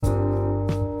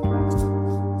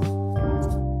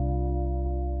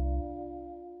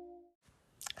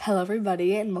Hello,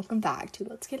 everybody, and welcome back to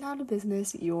Let's Get Down to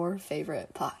Business, your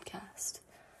favorite podcast.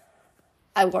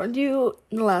 I warned you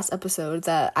in the last episode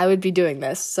that I would be doing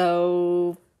this,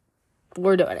 so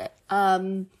we're doing it.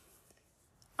 I'm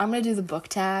going to do the book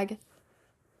tag.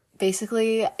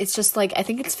 Basically, it's just like, I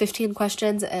think it's 15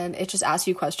 questions, and it just asks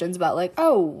you questions about, like,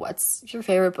 oh, what's your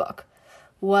favorite book?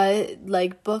 What,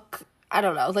 like, book, I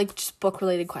don't know, like, just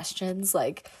book-related questions.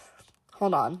 Like,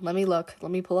 hold on, let me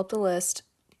pull up the list.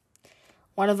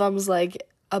 One of them's, like,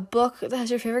 a book that has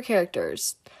your favorite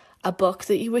characters, a book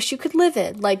that you wish you could live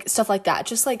in, like, stuff like that.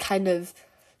 Just, like, kind of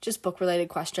just book-related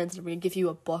questions. I'm going to give you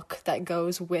a book that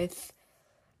goes with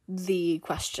the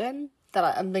question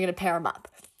that I'm going to pair them up.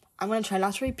 I'm going to try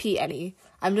not to repeat any.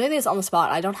 I'm doing this on the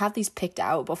spot. I don't have these picked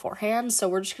out beforehand, so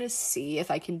we're just going to see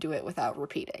if I can do it without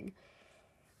repeating.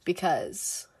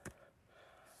 Because,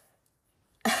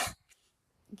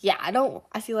 yeah,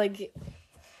 I feel like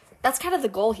that's kind of the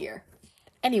goal here.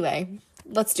 Anyway,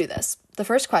 let's do this. The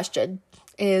first question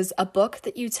is a book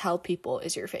that you tell people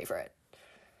is your favorite.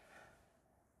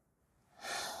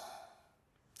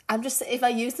 If I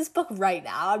use this book right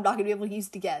now, I'm not going to be able to use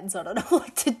it again, so I don't know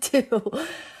what to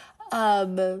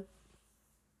do.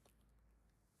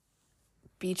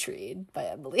 Beach Read by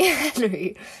Emily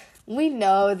Henry. We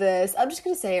know this. I'm just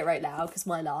going to say it right now, because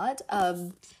why not?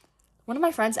 One of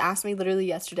my friends asked me literally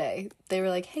yesterday. They were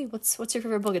like, hey, what's your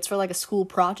favorite book? It's for, like, a school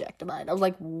project of mine. I was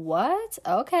like, what?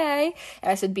 Okay.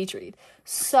 And I said Beach Read.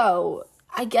 So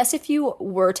I guess if you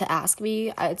were to ask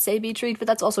me, I'd say Beach Read, but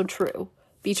that's also true.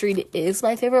 Beach Read is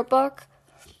my favorite book.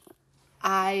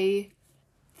 I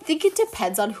think it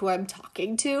depends on who I'm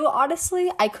talking to,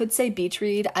 honestly. I could say Beach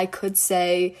Read. I could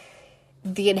say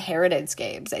The Inheritance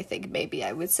Games, I think maybe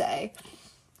I would say.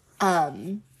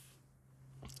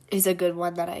 Is a good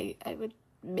one that I would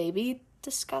maybe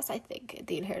discuss, I think,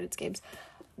 The Inheritance Games.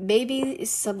 Maybe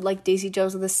some, like, Daisy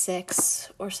Jones and the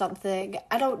Six or something.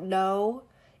 I don't know.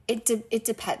 It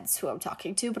depends who I'm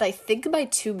talking to, but I think my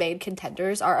two main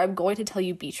contenders are I'm going to tell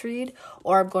you Beach Read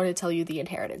or I'm going to tell you The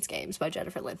Inheritance Games by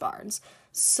Jennifer Lynn Barnes.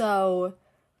 So,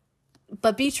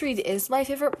 but Beach Read is my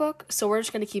favorite book, so we're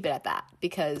just going to keep it at that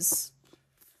because,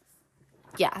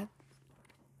 yeah.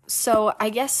 So I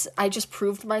guess I just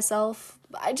proved myself.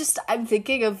 I'm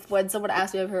thinking of when someone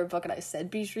asked me my favorite book and I said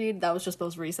Beach Read. That was just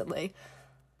most recently.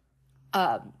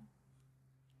 That's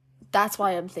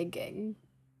why I'm thinking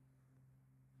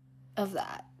of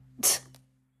that.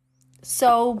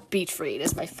 So Beach Read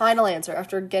is my final answer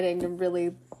after taking a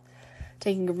really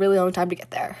long time to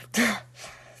get there.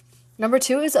 Number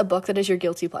 2 is a book that is your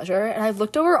guilty pleasure. And I've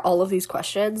looked over all of these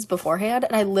questions beforehand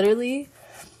and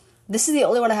this is the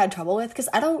only one I had trouble with because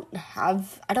I don't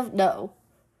know,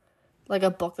 like,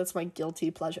 a book that's my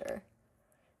guilty pleasure.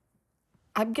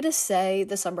 I'm gonna say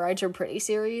the Summer I Turned Pretty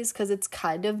series because it's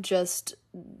kind of just,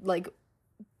 like,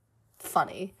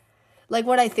 funny. Like,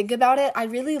 when I think about it, I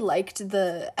really liked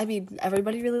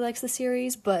everybody really likes the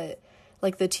series, but,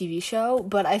 like, the TV show,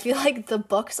 but I feel like the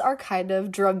books are kind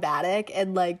of dramatic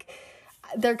and, like,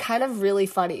 they're kind of really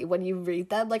funny when you read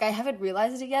them. Like, I haven't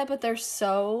realized it yet, but they're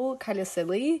so kind of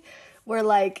silly where,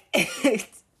 like,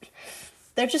 it's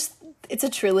a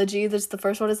trilogy. The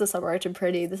first one is The Summer I Turned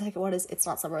Pretty. The second one is It's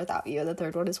Not Summer Without You. And the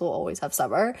third one is We'll Always Have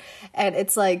Summer. And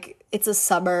it's, like, it's a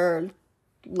summer,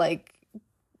 like,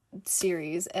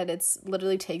 series. And it's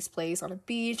literally takes place on a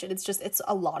beach. And it's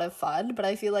a lot of fun. But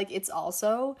I feel like it's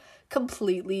also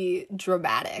completely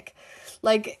dramatic.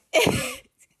 Like,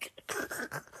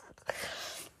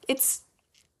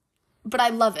 but I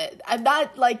love it. I'm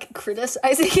not, like,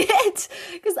 criticizing it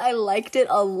because I liked it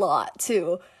a lot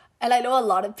too. And I know a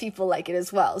lot of people like it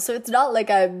as well. So it's not like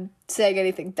I'm saying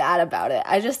anything bad about it.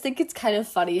 I just think it's kind of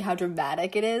funny how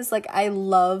dramatic it is. Like, I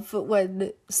love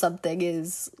when something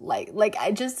is like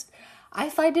I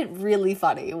find it really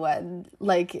funny when,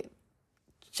 like,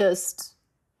 just,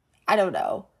 I don't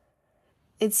know.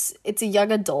 It's a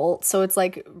young adult, so it's,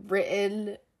 like,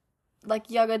 written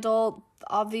like young adult,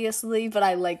 obviously, but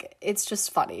it's just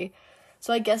funny.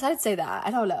 So I guess I'd say that. I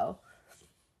don't know.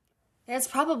 It's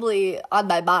probably on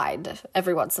my mind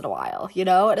every once in a while, you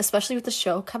know? And especially with the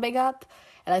show coming up,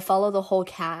 and I follow the whole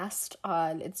cast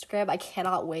on Instagram. I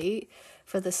cannot wait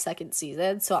for the second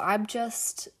season. So I'm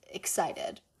just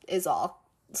excited, is all.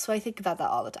 So I think about that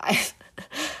all the time.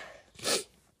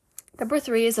 Number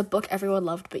 3 is a book everyone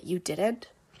loved, but you didn't.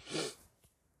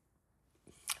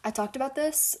 I talked about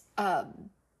this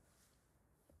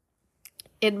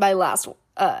in my last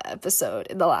episode,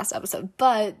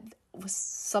 but was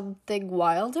Something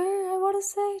Wilder, I want to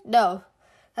say? No,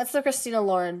 that's the Christina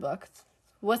Lauren book.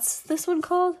 What's this one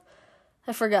called?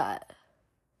 I forgot.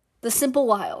 The Simple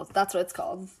Wild, that's what it's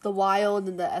called. The Wild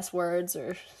and the S words,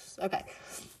 or okay.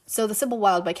 So The Simple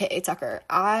Wild by K.A. Tucker.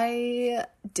 I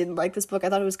didn't like this book. I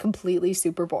thought it was completely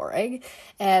super boring,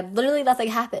 and literally nothing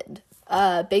happened.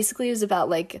 Basically it was about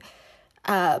like,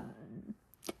 her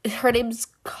name's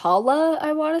Kala,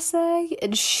 I want to say,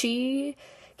 and she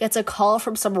gets a call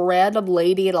from some random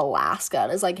lady in Alaska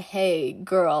and is like, hey,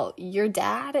 girl, your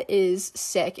dad is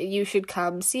sick and you should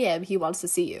come see him. He wants to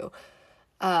see you.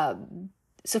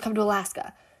 So come to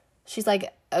Alaska. She's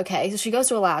like, okay. So she goes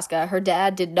to Alaska. Her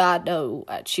dad did not know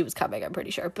she was coming, I'm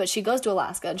pretty sure. But she goes to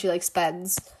Alaska and she, like,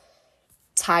 spends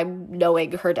time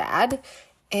knowing her dad.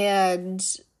 And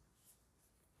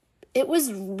it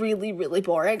was really, really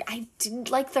boring. I didn't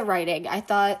like the writing. I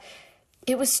thought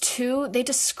it was they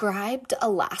described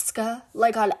Alaska,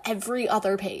 like, on every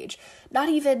other page. Not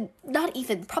even,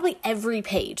 probably every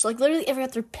page. Like, literally every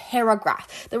other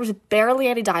paragraph. There was barely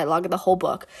any dialogue in the whole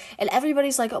book. And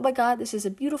everybody's like, oh my god, this is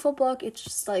a beautiful book. It's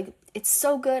just, like, it's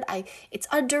so good. It's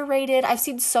underrated. I've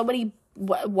seen so many,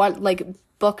 like,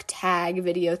 book tag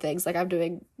video things, like I'm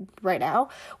doing right now,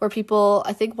 where people,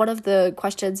 I think one of the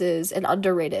questions is an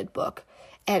underrated book.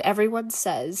 And everyone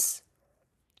says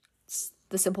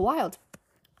The Simple Wild.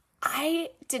 I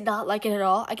did not like it at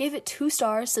all. I gave it 2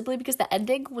 stars simply because the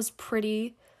ending was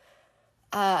pretty,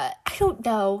 I don't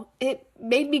know. It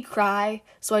made me cry,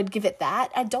 so I'd give it that.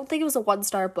 I don't think it was a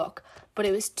 1-star book, but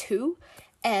it was 2,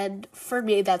 and for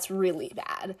me, that's really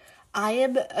bad. I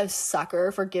am a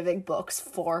sucker for giving books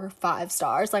 4 or 5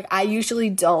 stars. Like, I usually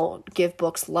don't give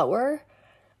books lower,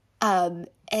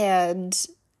 and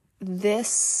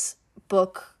this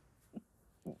book,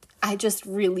 I just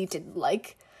really didn't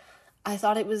like. I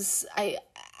thought it was, I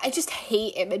just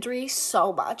hate imagery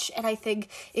so much, and I think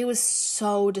it was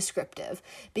so descriptive,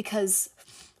 because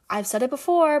I've said it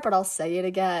before, but I'll say it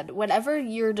again. Whenever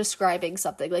you're describing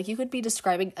something, like you could be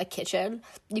describing a kitchen,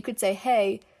 you could say,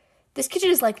 hey, this kitchen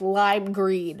is like lime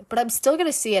green, but I'm still going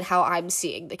to see it how I'm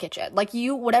seeing the kitchen. Like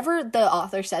whatever the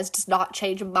author says does not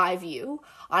change my view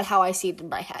on how I see it in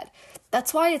my head.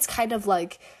 That's why it's kind of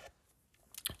like,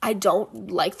 I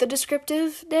don't like the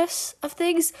descriptiveness of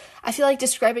things. I feel like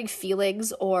describing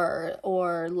feelings or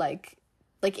like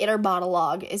inner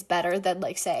monologue is better than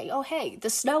like saying, oh, hey, the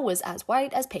snow was as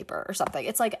white as paper or something.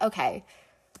 It's like, okay,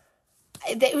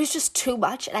 it was just too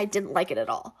much and I didn't like it at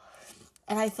all.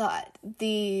 And I thought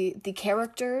the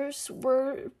characters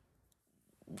were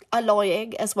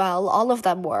annoying as well. All of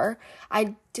them were.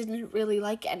 I didn't really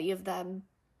like any of them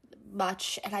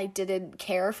much, and I didn't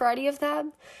care for any of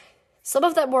them. Some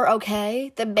of them were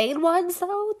okay. The main ones,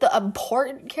 though, the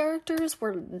important characters,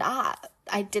 were not.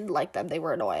 I didn't like them. They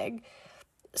were annoying.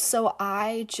 So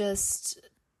I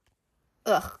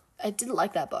didn't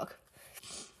like that book.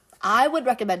 I would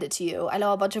recommend it to you. I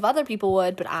know a bunch of other people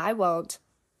would, but I won't.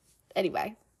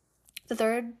 Anyway,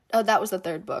 that was the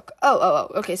 3rd book.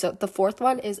 Okay, so the 4th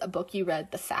one is a book you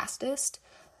read the fastest.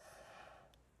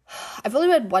 I've only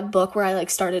read 1 book where I like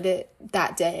started it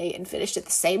that day and finished it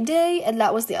the same day, and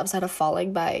that was The Upside of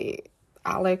Falling by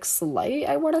Alex Light,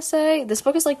 I want to say. This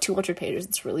book is like 200 pages.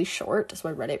 It's really short, so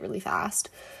I read it really fast.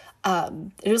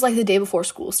 It was like the day before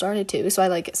school started too, so I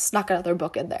like snuck another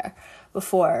book in there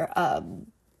before I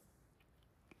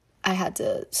had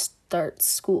to start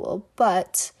school.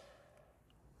 But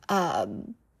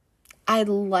I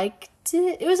liked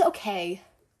it. It was okay.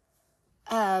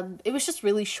 It was just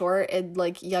really short and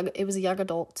like young. It was a young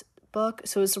adult book,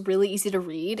 so it was really easy to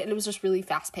read, and it was just really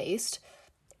fast paced.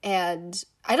 And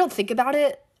I don't think about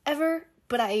it ever,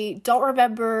 but I don't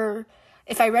remember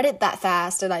if I read it that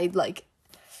fast, and I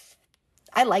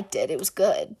liked it. It was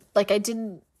good. Like I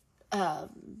didn't,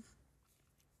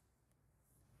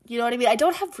 you know what I mean? I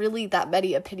don't have really that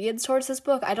many opinions towards this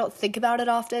book. I don't think about it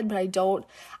often, but I don't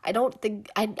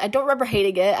remember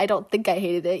hating it. I don't think I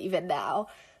hated it even now.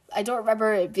 I don't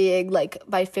remember it being, like,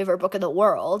 my favorite book in the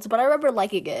world, but I remember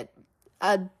liking it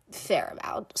a fair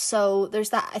amount. So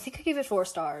there's that. I think I gave it 4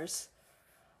 stars.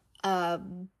 I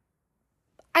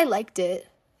liked it.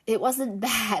 It wasn't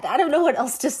bad. I don't know what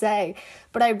else to say,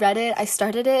 but I read it. I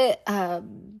started it,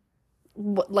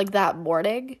 like, that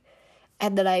morning,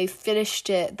 and then I finished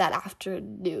it that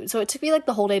afternoon. So it took me, like,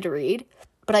 the whole day to read,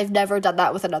 but I've never done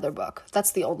that with another book.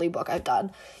 That's the only book I've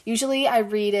done. Usually I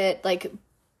read it, like,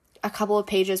 a couple of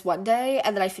pages one day,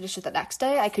 and then I finish it the next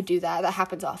day. I could do that. That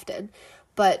happens often.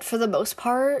 But for the most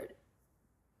part,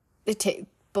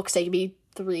 books take me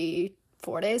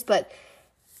 3-4 days, but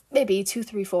maybe 2,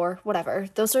 3, 4, whatever.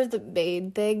 Those are the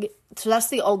main thing. So that's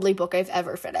the only book I've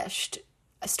ever finished.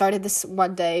 I started this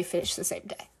one day, finished the same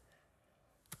day.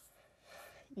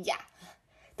 Yeah.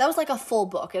 That was like a full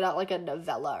book and not like a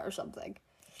novella or something.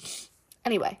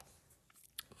 Anyway,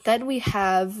 Then we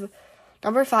have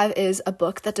number 5 is a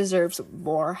book that deserves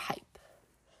more hype.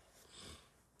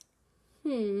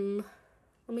 Let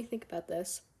me think about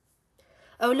this.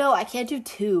 Oh no, I can't do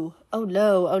 2. Oh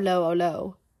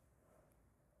no.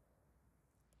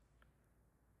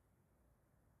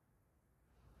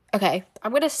 Okay,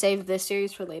 I'm gonna save this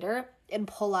series for later and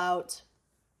pull out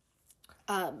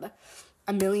A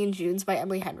Million Junes by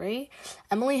Emily Henry.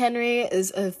 Emily Henry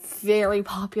is a very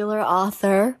popular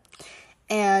author,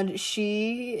 and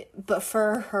but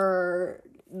for her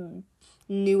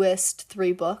newest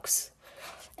 3 books,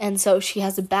 and so she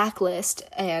has a backlist,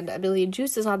 and A Million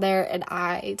Junes is on there, and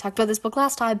I talked about this book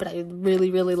last time, but I really,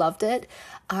 really loved it.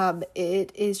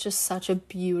 It is just such a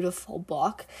beautiful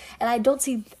book, and I don't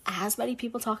see as many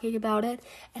people talking about it,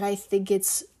 and I think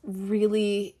it's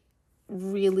really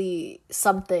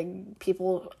something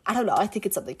I think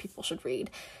it's something people should read,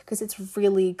 because it's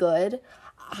really good.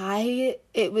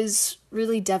 It was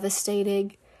really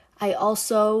devastating. I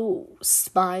also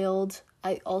smiled.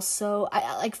 I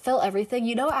like felt everything.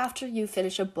 You know, after you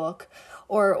finish a book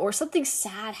or something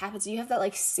sad happens, you have that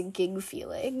like sinking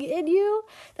feeling in you.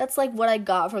 That's like what I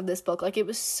got from this book. Like, it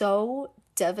was so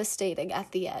devastating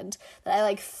at the end that I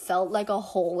like felt like a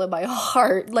hole in my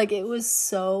heart. Like, it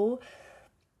was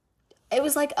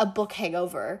like a book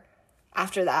hangover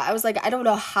after that. I was like, I don't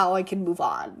know how I can move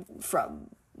on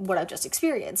from what I've just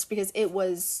experienced, because it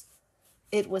was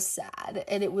sad,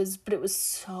 and it was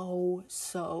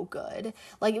so good,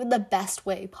 like in the best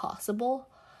way possible.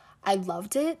 I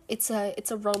loved it. It's a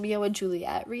Romeo and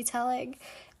Juliet retelling,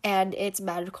 and it's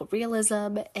magical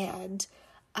realism, and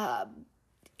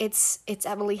it's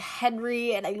Emily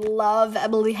Henry, and I love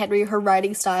Emily Henry. Her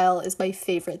writing style is my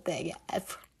favorite thing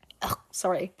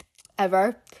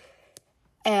ever.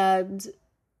 And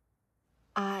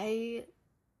I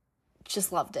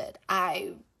just loved it.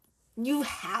 You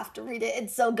have to read it.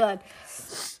 It's so good.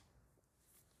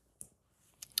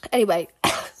 Anyway,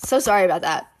 so sorry about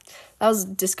that. That was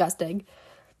disgusting.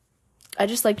 I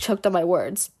just like choked on my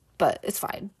words, but it's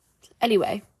fine.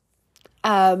 Anyway,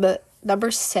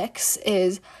 number 6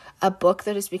 is a book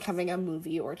that is becoming a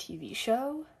movie or TV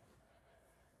show.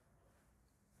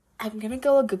 I'm gonna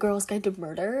go A Good Girl's Guide to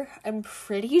Murder. I'm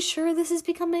pretty sure this is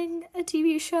becoming a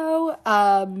TV show.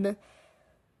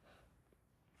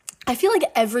 I feel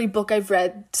like every book I've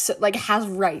read like has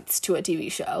rights to a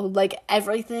TV show. Like,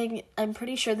 everything. I'm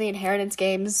pretty sure The Inheritance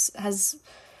Games has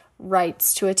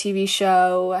rights to a TV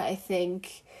show. I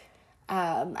think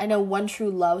I know One True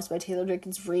Loves by Taylor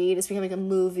Jenkins Reid is becoming a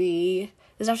movie.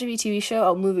 Does it have to be a TV show?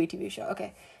 Oh, movie, TV show.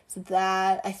 Okay. So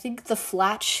that, I think The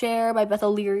Flat Share by Beth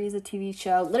O'Leary is a TV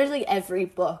show. Literally every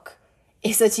book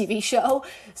is a TV show.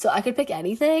 So I could pick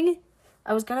anything.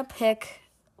 I was gonna pick,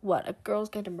 A Girl's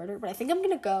Guide to Murder? But I think I'm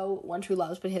gonna go One True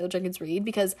Loves by Taylor Jenkins Reid,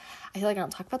 because I feel like I don't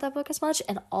talk about that book as much.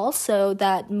 And also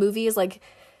that movie is like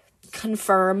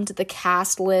confirmed. The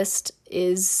cast list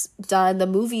is done. The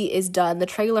movie is done. The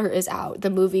trailer is out. The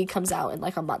movie comes out in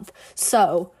like a month.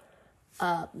 So,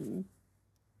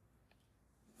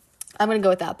 I'm gonna go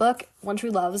with that book. One True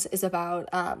Loves is about,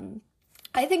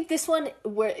 I think this one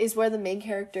is where the main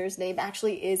character's name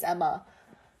actually is Emma.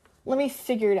 Let me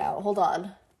figure it out. Hold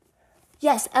on.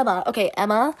 Yes, Emma. Okay,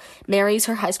 Emma marries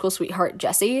her high school sweetheart,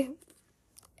 Jesse.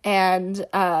 And,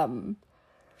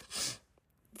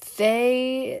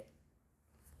 they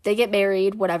get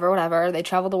married, whatever. They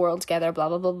travel the world together, blah,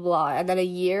 blah, blah, blah. And then a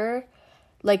year,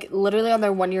 like, literally on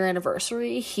their 1-year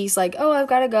anniversary, he's like, oh, I've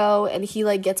gotta go. And he,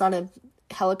 like, gets on a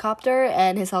helicopter,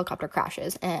 and his helicopter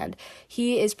crashes, and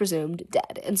he is presumed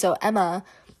dead. And so Emma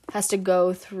has to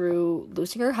go through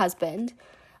losing her husband,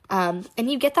 and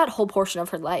you get that whole portion of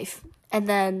her life. And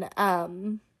then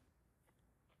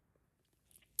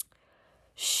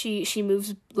she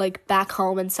moves like back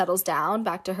home and settles down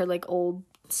back to her like old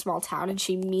small town, and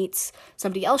she meets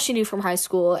somebody else she knew from high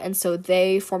school, and so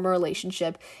they form a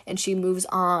relationship, and she moves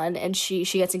on, and she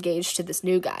gets engaged to this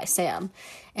new guy, Sam.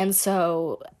 And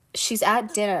so she's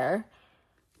at dinner.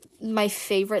 My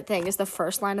favorite thing is the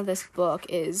first line of this book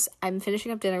is, I'm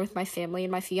finishing up dinner with my family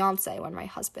and my fiance when my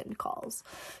husband calls.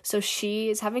 So she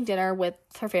is having dinner with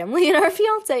her family and her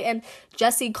fiance, and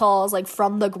Jesse calls like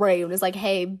from the grave and is like,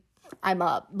 hey, I'm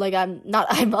up. Like, I'm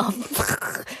up.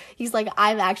 He's like,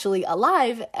 I'm actually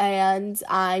alive and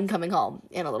I'm coming home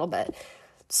in a little bit.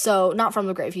 So not from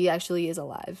the grave. He actually is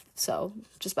alive. So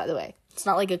just by the way, it's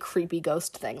not like a creepy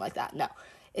ghost thing like that. No,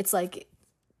 it's like,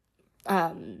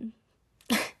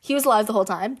 he was alive the whole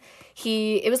time.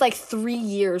 It was like 3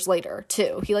 years later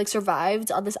too. He like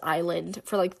survived on this island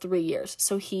for like 3 years.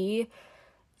 So he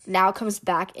now comes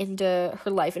back into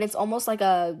her life, and it's almost like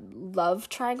a love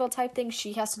triangle type thing.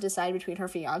 She has to decide between her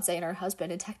fiance and her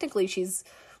husband, and technically she's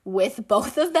with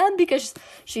both of them because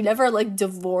she never like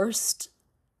divorced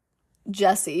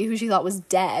Jesse, who she thought was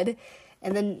dead,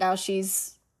 and then now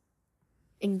she's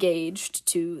engaged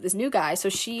to this new guy. So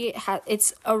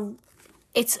it's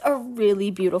a really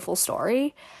beautiful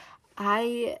story.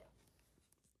 I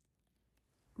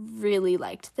really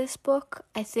liked this book.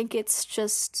 I think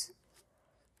it's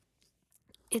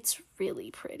really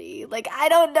pretty. Like, I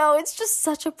don't know, it's just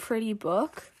such a pretty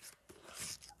book.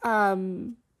 Let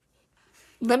me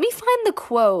find the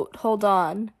quote, hold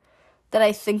on, that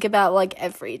I think about, like,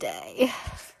 every day.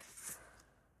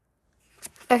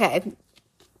 Okay.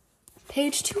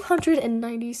 Page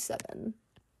 297.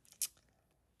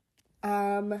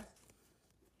 Falling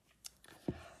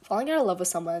out of love with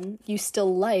someone you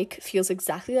still like feels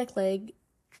exactly like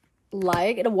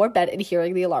lying in a warm bed and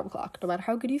hearing the alarm clock. No matter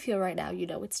how good you feel right now, you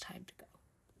know it's time to go.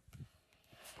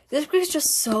 This book is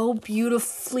just so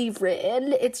beautifully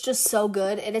written. It's just so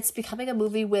good, and it's becoming a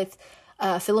movie with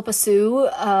Philippa Sue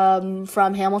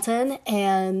from Hamilton,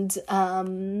 and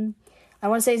I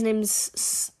want to say his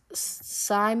name's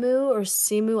Simu or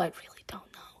Simu. I really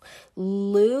don't know.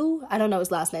 Lou? I don't know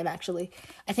his last name, actually.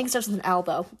 I think it starts with an L,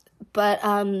 though. But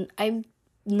I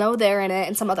know they're in it,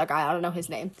 and some other guy. I don't know his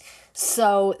name.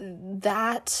 So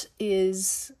that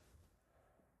is...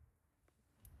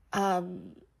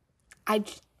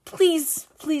 Please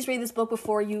read this book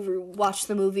before you watch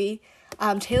the movie.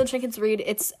 Taylor Jenkins Reid,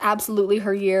 it's absolutely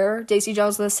her year. Daisy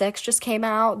Jones and the Six just came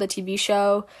out, the TV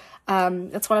show.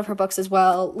 It's one of her books as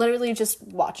well. Literally just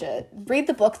watch it. Read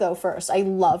the book, though, first. I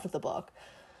loved the book.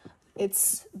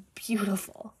 It's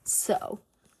beautiful. So.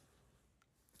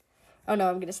 Oh, no,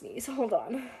 I'm gonna sneeze. Hold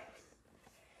on.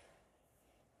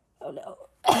 Oh, no.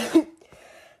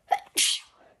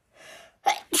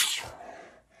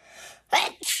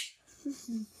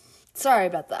 Sorry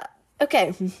about that.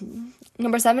 Okay.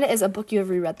 Number 7 is a book you have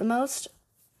reread the most.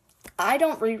 I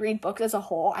don't reread books as a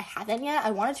whole. I haven't yet.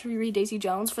 I wanted to reread Daisy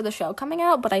Jones for the show coming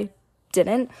out, but I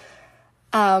didn't.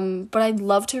 But I'd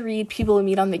love to read People We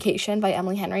Meet on Vacation by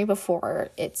Emily Henry before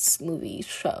its movie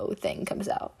show thing comes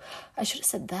out. I should have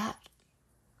said that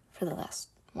for the last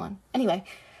one. Anyway,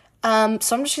 so I'm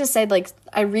just gonna say, like,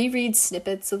 I reread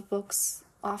snippets of books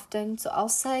often. So I'll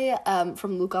say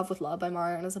from Look Off with Love by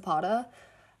Mariana Zapata.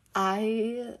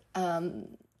 I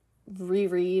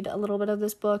reread a little bit of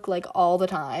this book, like, all the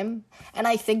time, and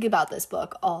I think about this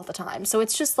book all the time, so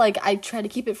it's just, like, I try to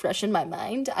keep it fresh in my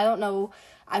mind. I don't know,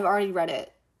 I've already read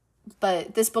it,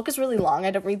 but this book is really long.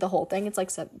 I don't read the whole thing. It's, like,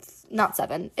 not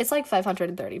 7, it's, like,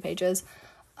 530 pages,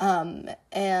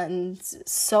 and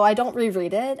so I don't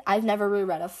reread it. I've never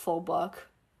reread a full book,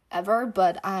 ever,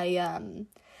 but I'd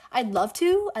love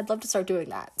to start doing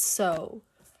that, so...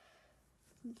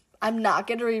 I'm not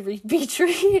gonna reread Beach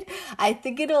Read. I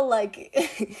think it'll be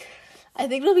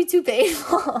too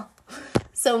painful.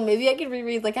 So maybe I could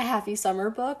reread, like, a Happy Summer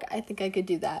book. I think I could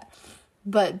do that.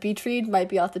 But Beach Read might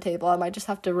be off the table. I might just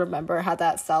have to remember how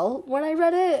that felt when I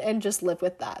read it and just live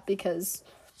with that, because...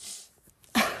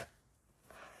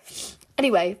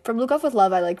 Anyway, from Look Off with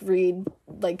Love, I, like, read,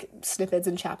 like, snippets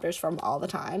and chapters from all the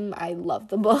time. I love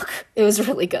the book. It was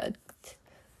really good.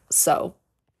 So,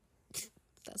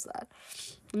 that's that.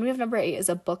 And we have number 8 is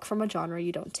a book from a genre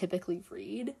you don't typically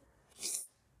read.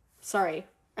 Sorry,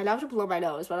 I now have to blow my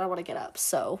nose, but I don't want to get up,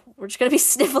 so we're just gonna be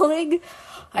sniffling.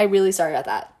 I'm really sorry about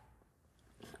that.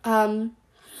 I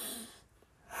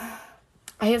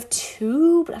have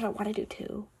 2, but I don't want to do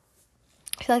 2.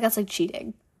 I feel like that's, like,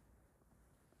 cheating.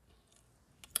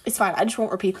 It's fine, I just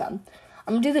won't repeat them.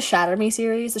 I'm gonna do the Shatter Me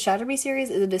series. The Shatter Me series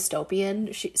is a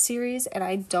dystopian series, and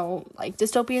I don't like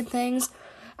dystopian things.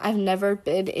 I've never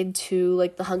been into,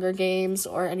 like, the Hunger Games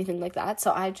or anything like that,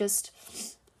 so I just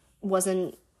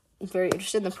wasn't very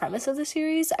interested in the premise of the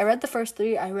series. I read the first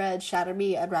 3. I read Shatter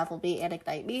Me, Unravel Me, and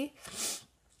Ignite Me.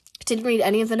 Didn't read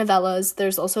any of the novellas.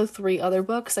 There's also 3 other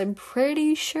books. I'm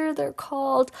pretty sure they're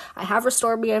called... I have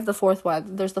Restore Me. I have the 4th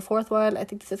one. There's the 4th one. I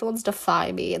think the 5th one's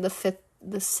Defy Me, and the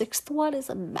 6th one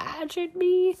is Imagine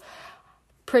Me.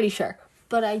 Pretty sure.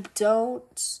 But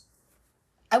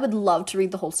I would love to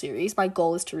read the whole series. My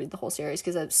goal is to read the whole series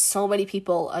because so many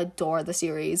people adore the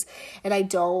series. And I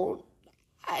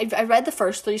read the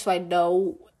first 3, so I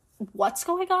know what's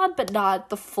going on, but not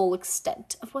the full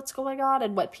extent of what's going on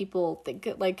and what people think,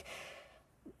 like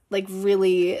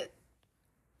really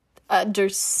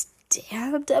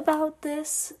understand about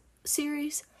this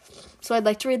series. So I'd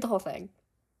like to read the whole thing.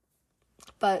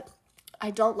 But... I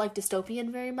don't like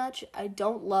dystopian very much. I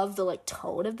don't love the, like,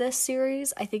 tone of this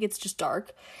series. I think it's just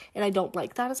dark, and I don't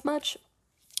like that as much.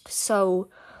 So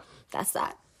that's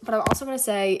that. But I'm also going to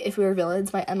say If We Were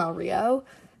Villains by ML Rio.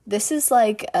 This is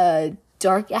like a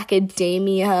dark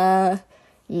academia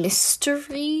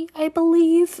mystery, I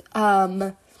believe.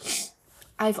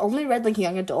 I've only read like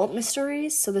young adult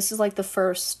mysteries, so this is like the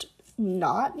first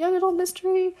not young adult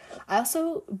mystery. I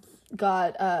also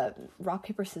got Rock,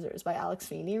 Paper, Scissors by Alex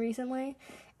Feeney recently,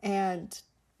 and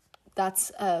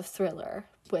that's a thriller,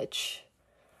 which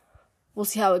we'll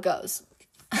see how it goes.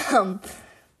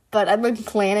 But I've been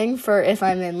planning for if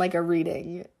I'm in like a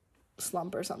reading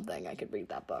slump or something, I could read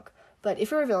that book. But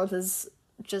If You Were Villains is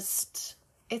just,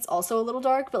 it's also a little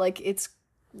dark, but like it's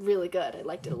really good. I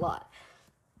liked it a lot.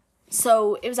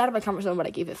 So it was out of my comfort zone, but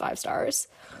I gave it 5 stars.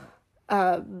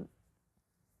 I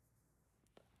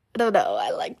don't know,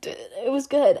 I liked it. It was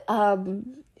good.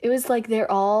 It was like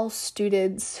they're all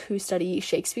students who study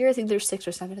Shakespeare. I think there's 6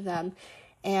 or 7 of them.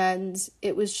 And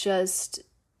it was just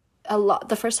a lot.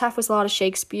 The first half was a lot of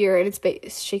Shakespeare, and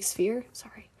it's Shakespeare?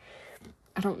 Sorry.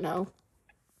 I don't know.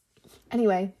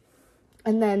 Anyway,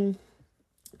 and then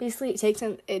basically it takes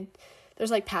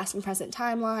there's like past and present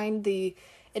timeline.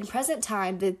 In present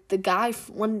time, the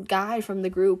one guy from the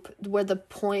group where the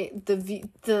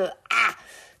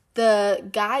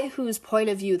guy whose point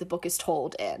of view the book is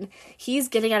told in, he's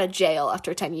getting out of jail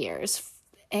after 10 years.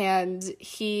 And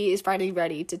he is finally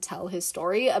ready to tell his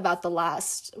story about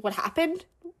what happened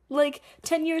like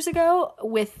 10 years ago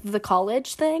with the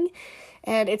college thing.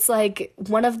 And it's like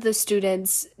one of the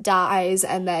students dies,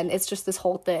 and then it's just this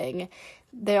whole thing.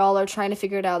 They all are trying to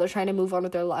figure it out. They're trying to move on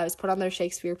with their lives, put on their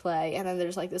Shakespeare play, and then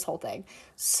there's like this whole thing.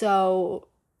 So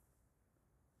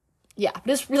yeah, but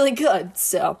it's really good.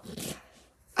 So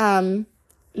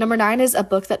number 9 is A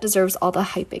Book That Deserves All the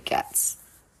Hype It Gets.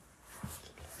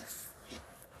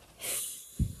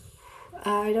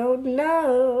 I don't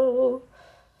know.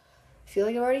 I feel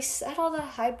like I've already said all the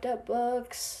hyped up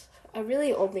books. I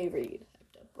really only read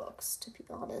hyped up books, to be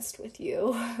honest with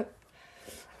you.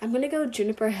 I'm gonna go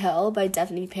Juniper Hill by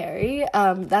Daphne Perry.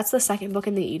 That's the second book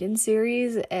in the Eden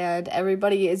series, and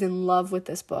everybody is in love with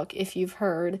this book. If you've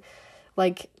heard,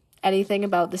 like, anything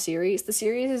about the series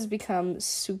has become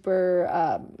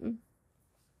super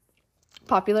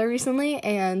popular recently,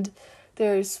 and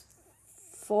there's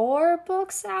 4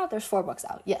 books out. There's 4 books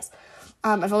out, yes.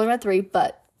 I've only read 3,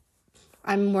 but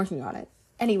I'm working on it.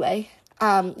 Anyway,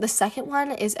 the second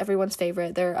one is everyone's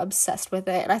favorite. They're obsessed with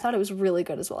it, and I thought it was really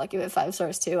good as well. I give it 5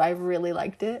 stars too. I really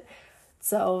liked it.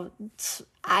 So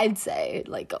I'd say,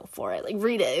 like, go for it. Like,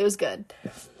 read it. It was good.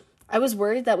 I was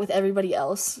worried that with everybody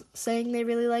else saying they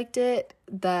really liked it,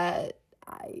 that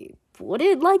I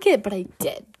wouldn't like it, but I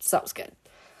did. So that was good.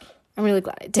 I'm really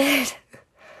glad I did.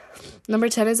 Number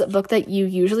 10 is a book that you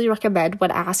usually recommend when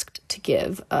asked to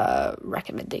give a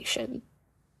recommendation.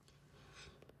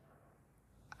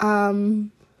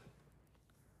 When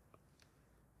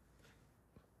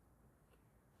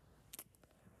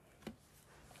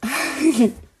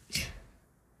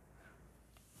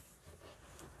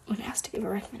asked to give a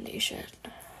recommendation,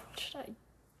 what should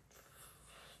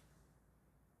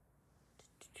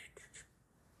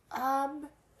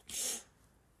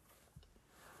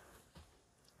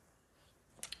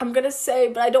I'm gonna say,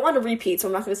 but I don't want to repeat, so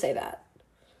I'm not gonna say that.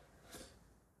 I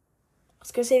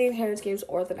was gonna say the Inheritance Games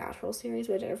or the Natural series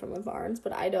by Jennifer Lynn Barnes,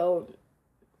 but I don't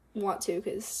want to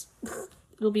because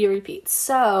it'll be a repeat.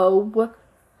 So,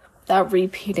 without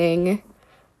repeating,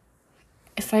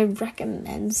 if I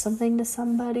recommend something to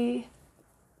somebody,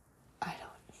 I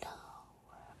don't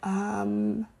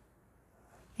know.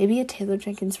 Maybe a Taylor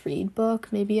Jenkins Reid book.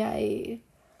 Maybe I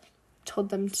told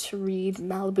them to read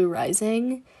Malibu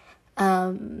Rising.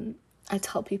 I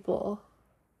tell people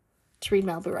to read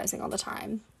Malibu Rising all the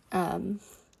time. And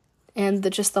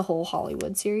just the whole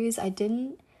Hollywood series. I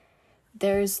didn't.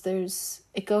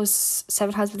 It goes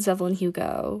Seven Husbands, Evelyn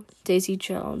Hugo, Daisy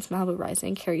Jones, Malibu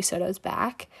Rising, Carrie Soto's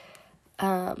Back.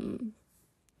 And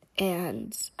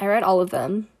I read all of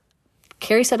them.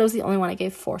 Carrie Soto was the only one I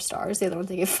gave 4 stars. The other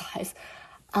ones I gave 5.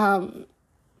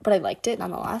 But I liked it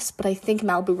nonetheless. But I think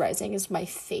Malibu Rising is my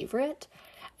favorite.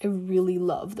 I really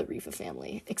love the Riva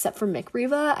family. Except for Mick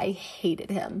Riva, I hated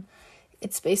him.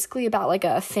 It's basically about, like,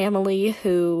 a family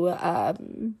who,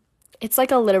 it's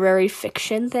like a literary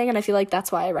fiction thing, and I feel like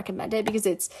that's why I recommend it, because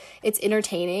it's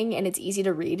entertaining, and it's easy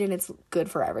to read, and it's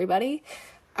good for everybody.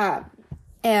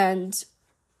 And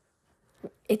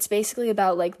it's basically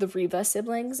about, like, the Riva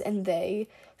siblings, and they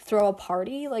throw a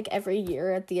party, like, every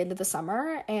year at the end of the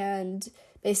summer, and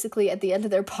basically at the end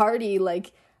of their party,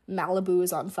 like, Malibu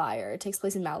is on fire. It takes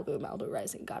place in Malibu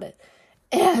Rising, got it.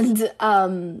 And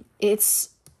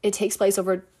it takes place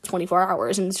over 24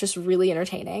 hours, and it's just really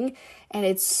entertaining, and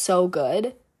it's so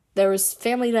good. There's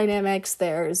family dynamics,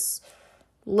 there's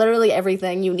literally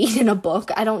everything you need in a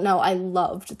book. I don't know, I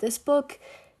loved this book,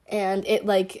 and it,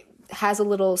 like, has a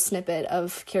little snippet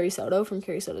of Carrie Soto from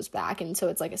Carrie Soto's Back, and so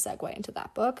it's like a segue into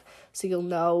that book, so you'll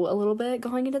know a little bit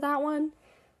going into that one.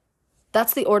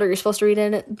 That's the order you're supposed to read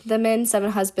them in: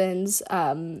 Seven Husbands,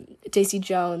 Daisy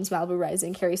Jones, Malibu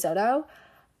Rising, Carrie Soto.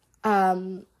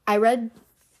 I read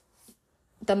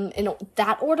them in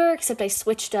that order, except I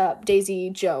switched up Daisy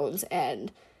Jones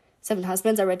and Seven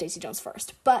Husbands. I read Daisy Jones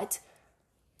first, but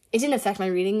it didn't affect my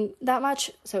reading that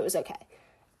much, so it was okay.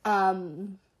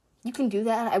 You can do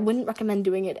that. I wouldn't recommend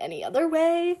doing it any other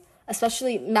way,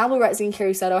 especially Malibu Rising and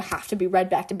Carrie Soto have to be read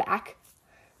back to back,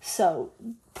 so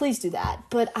please do that.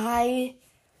 But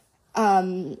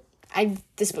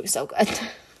this book is so good.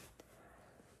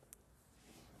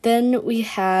 Then we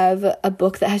have a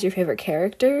book that has your favorite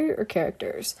character or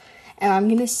characters. And I'm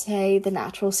going to say The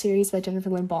Natural series by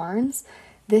Jennifer Lynn Barnes.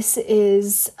 This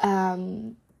is,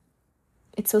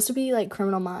 it's supposed to be like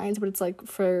Criminal Minds, but it's like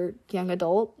for young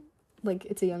adult. Like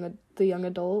it's the young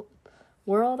adult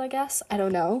world, I guess. I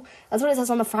don't know. That's what it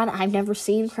says on the front. I've never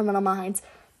seen Criminal Minds,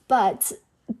 but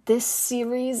this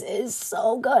series is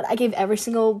so good. I gave every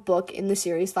single book in the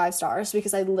series 5 stars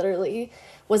because I literally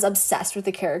was obsessed with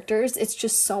the characters. It's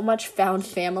just so much found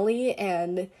family,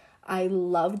 and I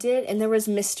loved it. And there was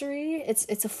mystery.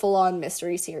 It's a full-on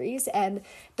mystery series, and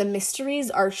the mysteries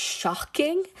are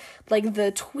shocking. Like,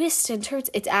 the twists and turns,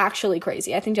 it's actually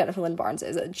crazy. I think Jennifer Lynn Barnes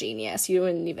is a genius. You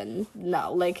wouldn't even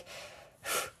know. Like,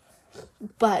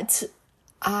 but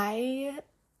I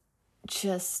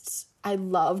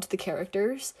loved the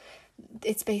characters.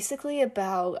 It's basically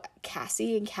about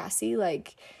Cassie, and Cassie,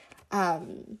 like,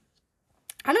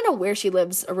 I don't know where she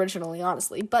lives originally,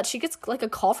 honestly, but she gets, like, a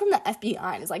call from the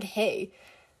FBI and is like, hey,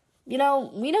 we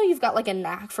know you've got, like, a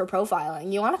knack for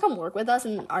profiling. You want to come work with us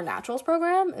in our naturals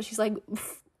program? And she's like,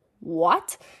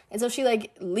 what? And so she,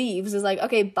 like, leaves, is like,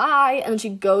 okay, bye, and then she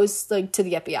goes, like, to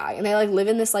the FBI, and they, like, live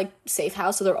in this, like, safe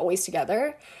house, so they're always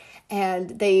together,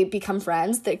 and they become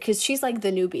friends, because she's, like,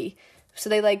 the newbie, so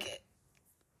they, like,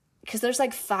 because there's,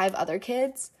 like, 5 other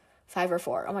kids, 5 or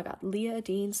 4, oh my god, Leah,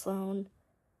 Dean, Sloan,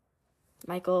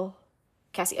 Michael,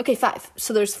 Cassie, okay, 5,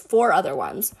 so there's 4 other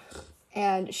ones,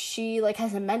 and she, like,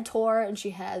 has a mentor, and she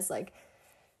has, like,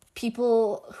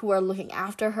 people who are looking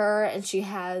after her, and she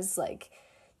has, like,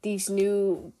 these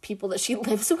new people that she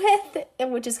lives with,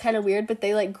 and which is kind of weird, but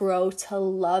they, like, grow to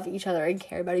love each other and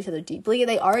care about each other deeply, and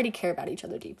they already care about each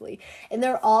other deeply, and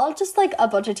they're all just, like, a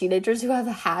bunch of teenagers who have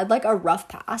had, like, a rough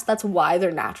past. That's why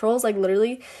they're naturals. Like,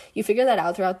 literally, you figure that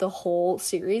out throughout the whole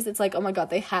series. It's like, oh my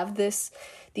god, they have these,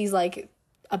 like,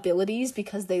 abilities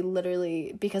because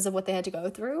of what they had to go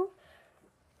through,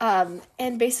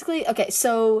 and basically, okay,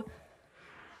 so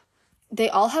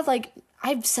they all have, like,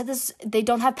 I've said this, they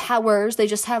don't have powers, they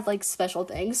just have, like, special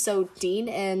things. So Dean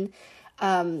and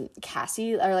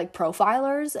Cassie are, like,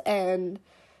 profilers, and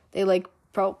they, like,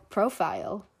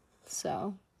 profile,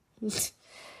 so.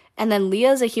 And then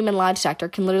Leah's a human lie detector,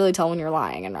 can literally tell when you're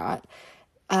lying or not.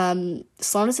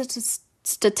 Sloan is a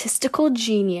statistical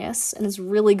genius, and is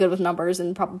really good with numbers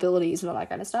and probabilities and all that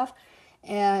kind of stuff.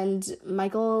 And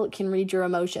Michael can read your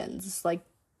emotions, like,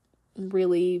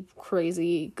 really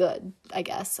crazy good, I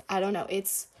guess. I don't know.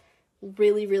 It's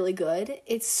really, really good.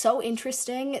 It's so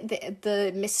interesting.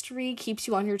 The mystery keeps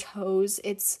you on your toes.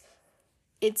 It's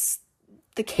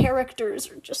the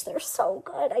characters are just, they're so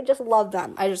good. I just love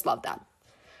them.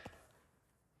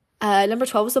 Number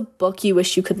 12 is a book you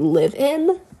wish you could live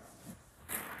in.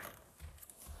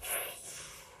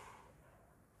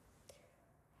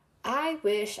 I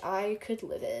wish I could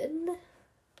live in.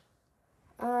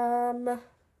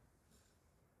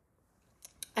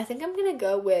 I think I'm gonna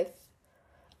go with,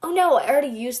 oh no, I already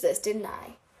used this, didn't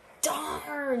I?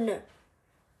 Darn!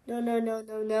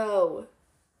 No.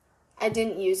 I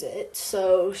didn't use it,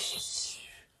 so,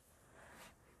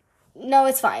 no,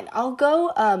 it's fine. I'll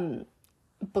go,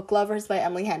 Book Lovers by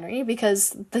Emily Henry,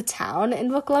 because the town in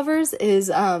Book Lovers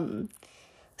is,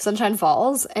 Sunshine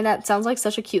Falls, and that sounds like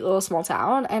such a cute little small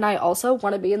town, and I also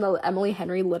want to be in the Emily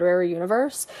Henry literary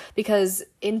universe, because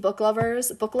in Book Lovers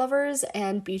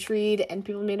and Beach Read and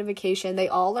People Made a Vacation, they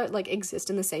all are, like, exist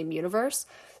in the same universe.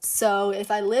 So if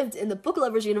I lived in the Book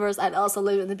Lovers universe, I'd also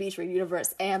live in the Beach Read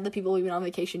universe and the People We Meet on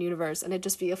Vacation universe, and it'd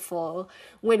just be a full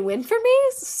win-win for me,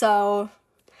 so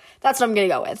that's what I'm gonna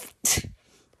go with.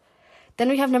 Then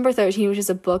we have number 13, which is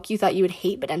a book you thought you would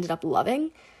hate but ended up loving.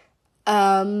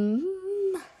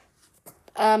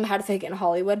 How to Fake It in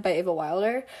Hollywood by Ava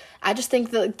Wilder. I just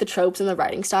think that like, the tropes and the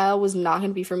writing style was not going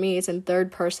to be for me. It's in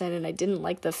third person, and I didn't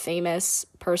like the famous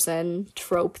person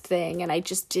trope thing, and I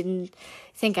just didn't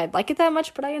think I'd like it that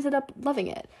much, but I ended up loving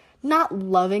it. Not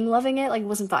loving it, like it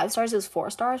wasn't 5 stars, it was 4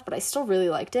 stars, but I still really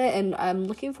liked it, and I'm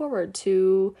looking forward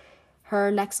to her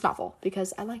next novel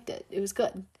because I liked it. It was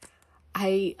good.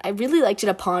 I really liked it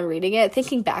upon reading it.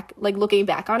 Looking back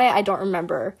on it, I don't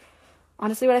remember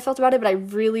honestly what I felt about it, but I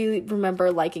really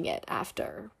remember liking it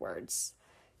afterwards.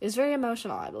 It was very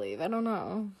emotional, I believe. I don't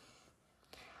know.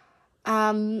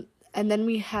 And then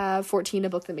we have 14, A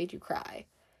Book That Made You Cry.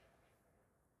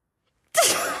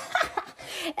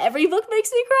 Every book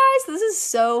makes me cry, so this is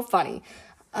so funny.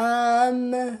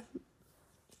 I've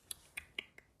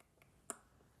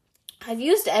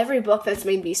used every book that's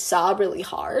made me sob really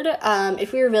hard.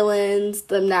 If We Were Villains,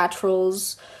 The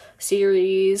Naturals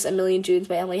series, A Million Junes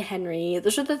by Emily Henry.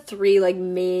 Those are the 3 like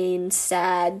main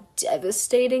sad,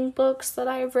 devastating books that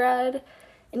I've read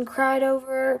and cried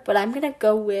over. But I'm gonna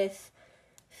go with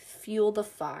Fuel the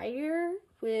Fire,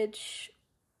 which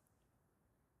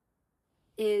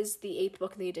is the 8th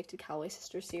book in the Addicted Calloway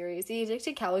Sisters series. The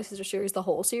Addicted Calloway Sisters series, the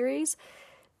whole series,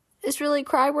 is really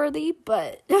cry-worthy,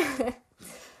 but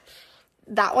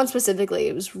that one specifically,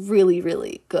 it was really,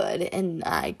 really good, and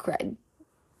I cried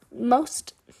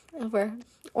most over.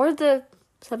 Or the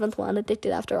 7th one,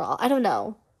 Addicted After All. I don't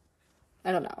know.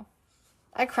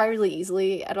 I cry really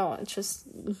easily.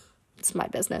 It's my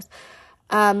business.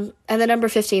 And then number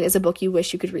 15 is A Book You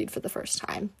Wish You Could Read for the First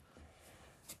Time.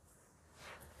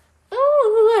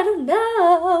 Oh, I don't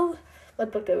know.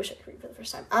 What book do I wish I could read for the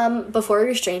first time? Before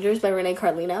You're Strangers by Renee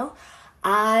Carlino.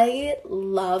 I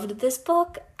loved this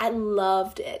book. I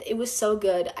loved it. It was so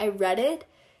good. I read it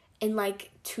in like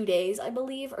 2 days, I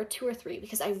believe, or 2 or 3,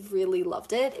 because I really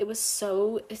loved it.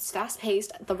 It's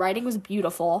fast-paced. The writing was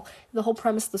beautiful. The whole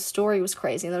premise of the story was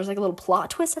crazy. And there was like a little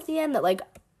plot twist at the end that like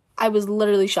I was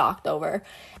literally shocked over.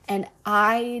 And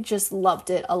I just loved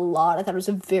it a lot. I thought it was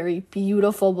a very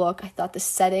beautiful book. I thought the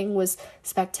setting was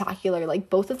spectacular.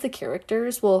 Like both of the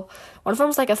characters, one of them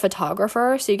was like a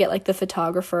photographer, so you get like the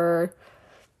photographer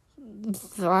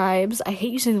vibes. I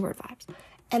hate using the word vibes.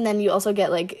 And then you also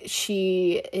get like,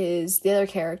 the other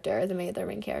character, the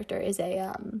main character is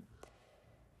I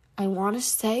want to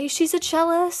say she's a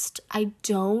cellist. I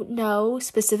don't know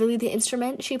specifically the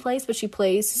instrument she plays, but she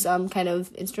plays some kind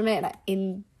of instrument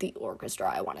in the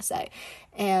orchestra, I want to say.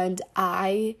 And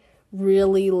I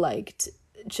really liked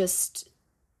just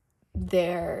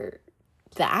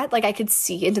like I could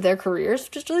see into their careers,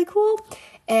 which is really cool.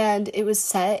 And it was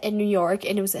set in New York,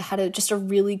 and it had just a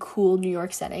really cool New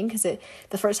York setting, because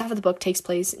the first half of the book takes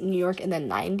place in New York in the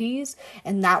 90s,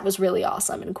 and that was really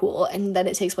awesome and cool. And then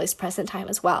it takes place present time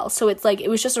as well. So it's like, it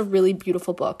was just a really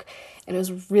beautiful book, and it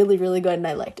was really, really good, and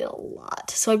I liked it a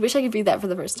lot. So I wish I could read that for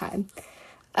the first time,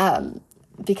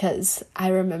 because I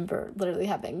remember literally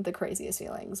having the craziest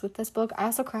feelings with this book. I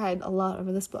also cried a lot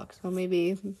over this book, so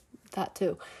maybe that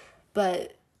too.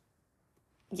 But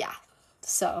yeah,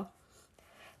 so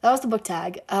that was the book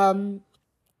tag.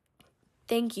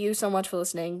 Thank you so much for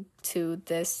listening to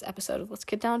this episode of Let's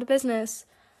Get Down to Business.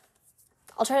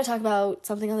 I'll try to talk about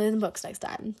something other than books next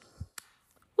time.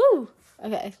 Woo!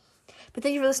 Okay. But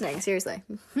thank you for listening, seriously.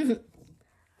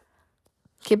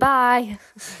 Okay, bye.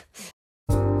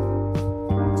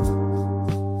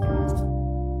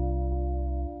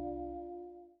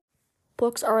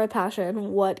 Books are my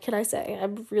passion. What can I say?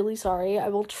 I'm really sorry. I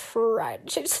will try to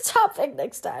change the topic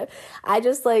next time. I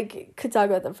just could talk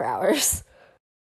about them for hours.